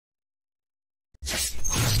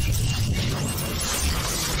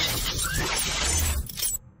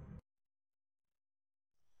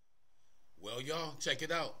y'all, check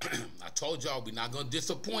it out. I told y'all we're not gonna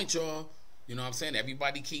disappoint y'all. You know what I'm saying?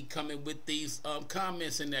 Everybody keep coming with these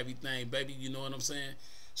comments and everything, baby. You know what I'm saying?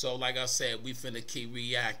 So like I said, we finna keep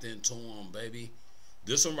reacting to them, baby.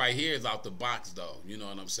 This one right here is out the box though. You know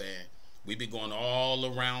what I'm saying? We be going all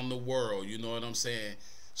around the world. You know what I'm saying?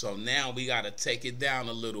 So now we gotta take it down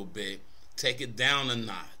a little bit. Take it down a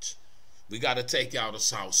notch. We gotta take y'all to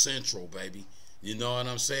South Central, baby. You know what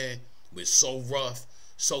I'm saying? We're so rough,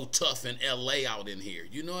 so tough in LA out in here.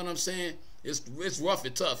 You know what I'm saying? It's rough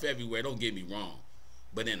and tough everywhere, don't get me wrong.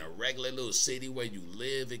 But in a regular little city where you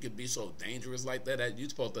live, it could be so dangerous like that. You're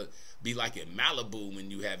supposed to be like in Malibu when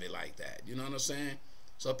you have it like that. You know what I'm saying?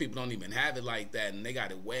 Some people don't even have it like that, and they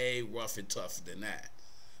got it way rough and tougher than that.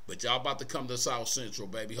 But y'all about to come to South Central,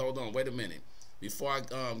 baby. Hold on, wait a minute. Before I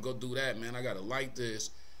go do that, man, I got to like this.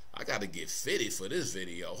 I got to get fitted for this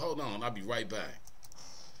video. Hold on, I'll be right back.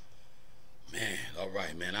 Man, all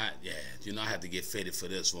right, man. Yeah, you know I had to get fitted for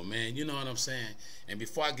this one, man. You know what I'm saying? And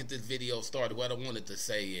before I get this video started, what I wanted to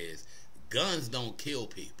say is guns don't kill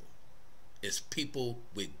people. It's people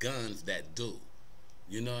with guns that do.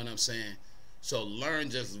 You know what I'm saying? So learn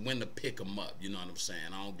just when to pick them up. You know what I'm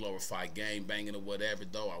saying? I don't glorify gang banging or whatever,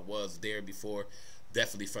 though. I was there before.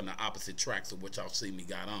 Definitely from the opposite tracks of which y'all see me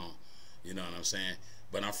got on. You know what I'm saying?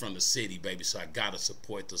 But I'm from the city, baby, so I got to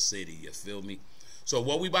support the city. You feel me? So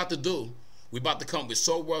what we about to do, we about to come with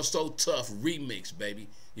So Rough, So Tough remix, baby.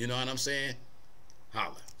 You know what I'm saying?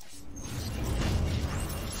 Holla.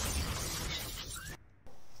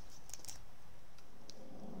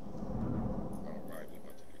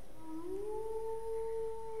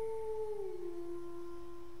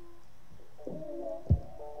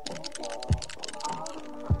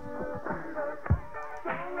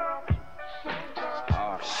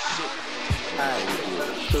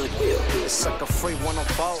 Sucker free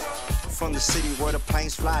 104 from the city where the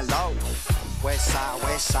planes fly low. West side,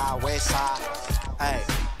 west side, west side. Hey.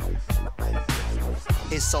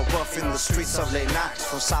 It's so rough in the streets of LANATIVE.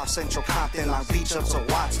 From South Central Compton, Long Beach up to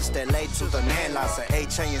Watts. It's LA to the Nelas, the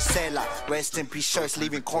H.A. and Sela. Rest in peace shirts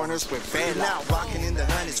leaving corners with Vela. Now rocking in the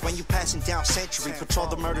hundreds when you passing down Century. Patrol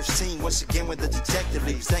the murder scene once again with the detective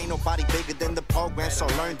leaves. Ain't nobody bigger than the program, so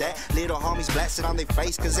learn that. Little homies blasted on their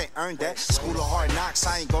face cause they earned that. School of hard knocks,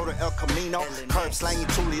 I ain't go to El Camino. Curb slanging,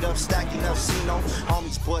 2 lit up, stacking up Cino.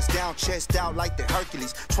 Homies bust down, chest out like the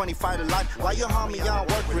Hercules. 25 to life, while your homie on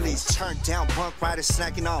work release. Turned down punk riders,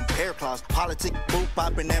 snacking on bear claws. Politic boot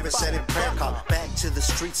popping, never said in prayer call. Back to the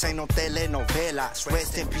streets, ain't no telenovelas.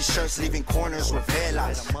 Rest in peace shirts leaving corners with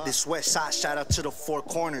velas. This west side, shout out to the 4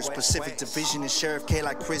 corners. Pacific Division and Sheriff K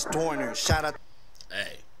like Chris Dorner. Shout out.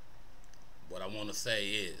 Hey, what I want to say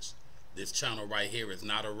is this channel right here is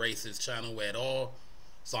not a racist channel at all.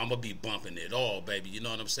 So I'm gonna be bumping it all, baby. You know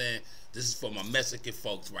what I'm saying? This is for my Mexican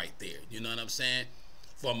folks right there. You know what I'm saying?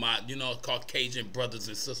 For my, you know, Caucasian brothers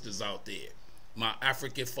and sisters out there. My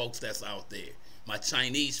African folks that's out there. My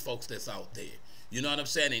Chinese folks that's out there. You know what I'm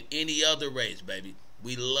saying? And any other race, baby.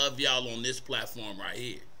 We love y'all on this platform right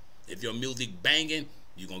here. If your music banging,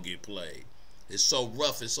 you gonna get played. It's so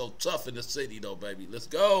rough, it's so tough in the city though, baby. Let's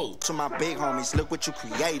go. To my big homies, look what you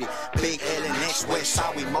created. Big L and X, west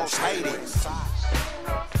side, we most hated.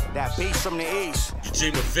 That beast from the east.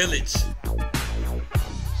 Ujima Village.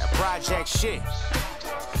 That project shit.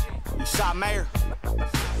 You saw Mayor?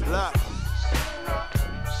 Look.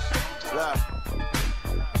 Look.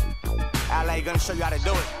 LA gonna show you how to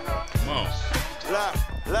do it. Come on.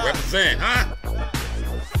 Look. Represent, huh?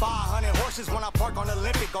 500 horses when I park on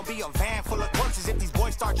Olympic. Gonna be a van full of corpses if these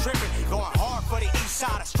boys start tripping. Going hard for the east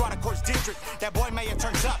side of Strata Courts District. That boy Mayor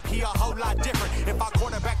turns up, he a whole lot different. If I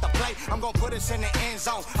quarterback the play, I'm gonna put us in the end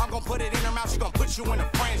zone. I'm gonna put it in her mouth, she gonna put you in the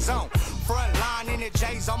friend zone. Front line in the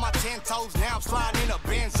J's on my 10 toes. Now I'm sliding in a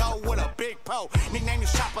Benzo with a big pole. Nickname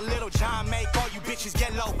is Chopper Little John. Make all you bitches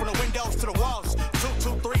get low from the windows to the walls.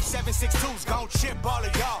 223-762's gon' chip all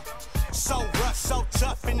of y'all. So rough, so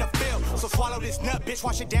tough in the field. So swallow this nut, bitch,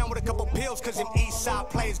 wash it down with a couple pills. Cause them east side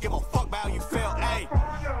players give a fuck about how you feel. Ayy,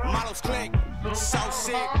 models click, so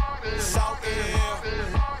sick, so ill.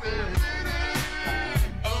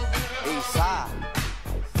 East side,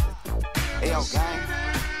 L gang.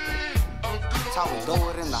 That's how we do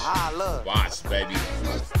it in the high love. Watch, baby.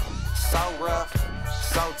 So rough,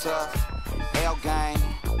 so tough, L gang.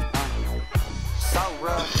 So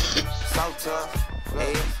rough, so tough.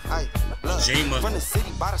 Hey, look, from the city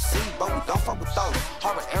by the sea, but we don't fuck with those.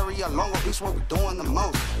 Harbor area, Long Beach, where we doing the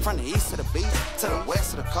most. From the east to the beach, to the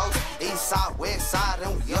west of the coast. East side, west side,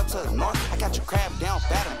 and we up to the north. I got your crab down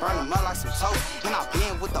bad and burn them up like some toast. And I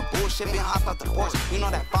been with the bullshit, been hopped out the porch. You know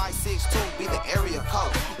that 562 be the area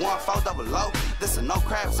code. 1400, this a no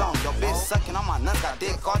crab zone. Your bitch sucking on my nuts, got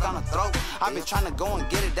dick all down the throat. I been trying to go and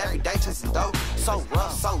get it every day, chasing dope. So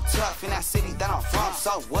rough, so tough, in that city that I'm from.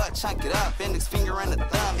 So what? Chunk it up, index finger and the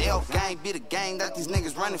thumb. L gang be the gang that these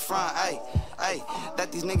niggas running from. Hey,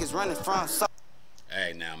 that these niggas running from. So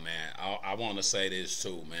hey, now, man, I want to say this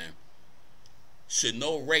too, man. Should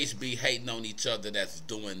no race be hating on each other that's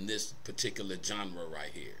doing this particular genre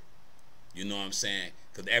right here? You know what I'm saying?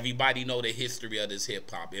 Because everybody know the history of this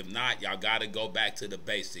hip-hop. If not, y'all got to go back to the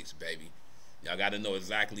basics, baby. Y'all got to know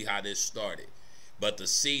exactly how this started. But to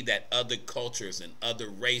see that other cultures and other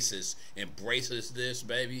races embraces this,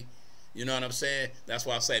 baby, you know what I'm saying? That's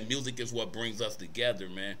why I say music is what brings us together,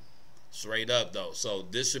 man. Straight up, though. So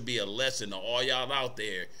this should be a lesson to all y'all out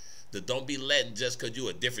there that don't be letting just because you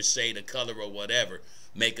a different shade of color or whatever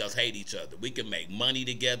make us hate each other. We can make money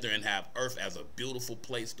together and have Earth as a beautiful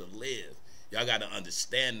place to live. Y'all got to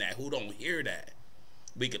understand that. Who don't hear that?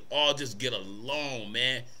 We could all just get along,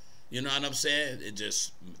 man. You know what I'm saying? It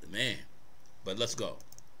just, man. But let's go.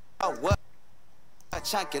 Oh, what? I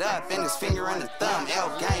chunk it up, in his finger and the thumb.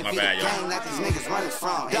 L gang be the gang that these niggas running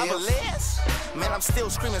from. Double S, man, I'm still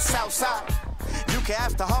screaming Southside. You can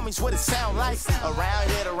ask the homies what it sound like. Around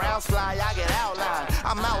here, the rounds fly, I get outlined.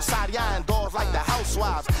 I'm outside, y'all indoors like the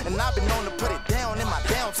housewives. And I've been known to put it down in my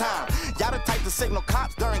downtime. Y'all the type to signal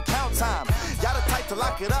cops during count time. Y'all the type to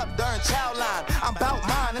lock it up during child line. I'm bout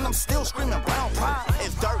mine and I'm still screaming brown pride.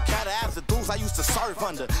 It's dirt cat ass the dudes I used to serve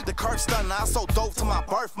under. The curb stunner, I so dope to my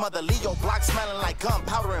birth mother. Leo block smelling like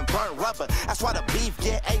gunpowder and burnt rubber. That's why the beef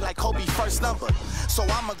get ate like Kobe first number. So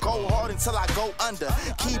I'ma go hard until I go under.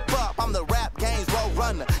 Keep up, I'm the rap game's road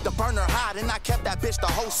runner. The burner hot and I kept that bitch the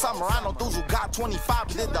whole summer. I know dudes who got 25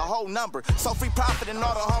 and did the whole number. So free profit and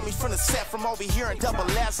all the homies from the set from over here and double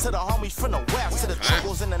S to the homies from the west, to the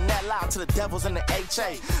triples and the net line, to the devils and the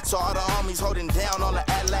HA. So all the homies holding down on the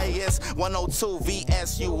LAS 102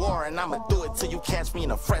 VSUR, and I'ma do it till you catch me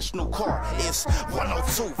in a fresh new car. It's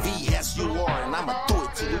 102 VSUR, and I'ma do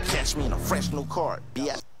it till you catch me in a fresh new car.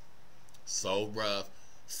 BS. So rough,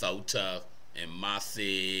 so tough in my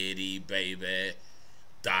city, baby.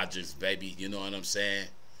 Dodgers, baby, you know what I'm saying?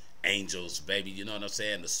 Angels, baby, you know what I'm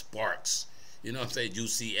saying? The Sparks, you know what I'm saying?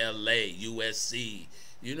 UCLA, USC,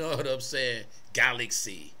 you know what I'm saying?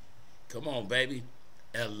 Galaxy. Come on, baby.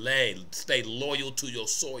 LA, stay loyal to your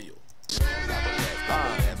soil. Y'all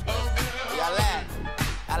at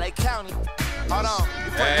LA County. Hold on.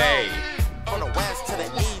 Hey. From the west to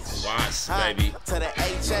the east. Watch, baby. To the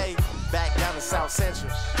HA, back down to South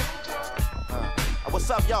Central. What's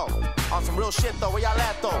up, y'all? On some real shit, though. Where y'all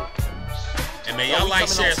at, though? And man, y'all like,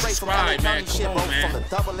 share, subscribe, man. Come on, man. From the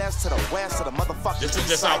double S to the west to the motherfucking this is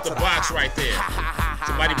just out the box right there.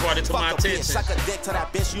 Somebody brought it to my attention. Suck a dick to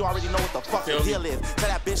that bitch. You already know what the fuck the deal is. Tell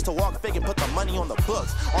that bitch to walk fig and put the money on the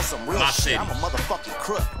books. On some real shit. I'm a motherfucking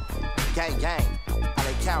crook. Gang, gang.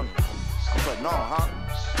 LA County. I'm putting on, huh?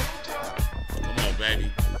 Come on,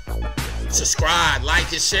 baby. Subscribe, like,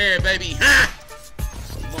 and share, baby. Huh?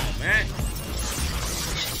 Come on, man.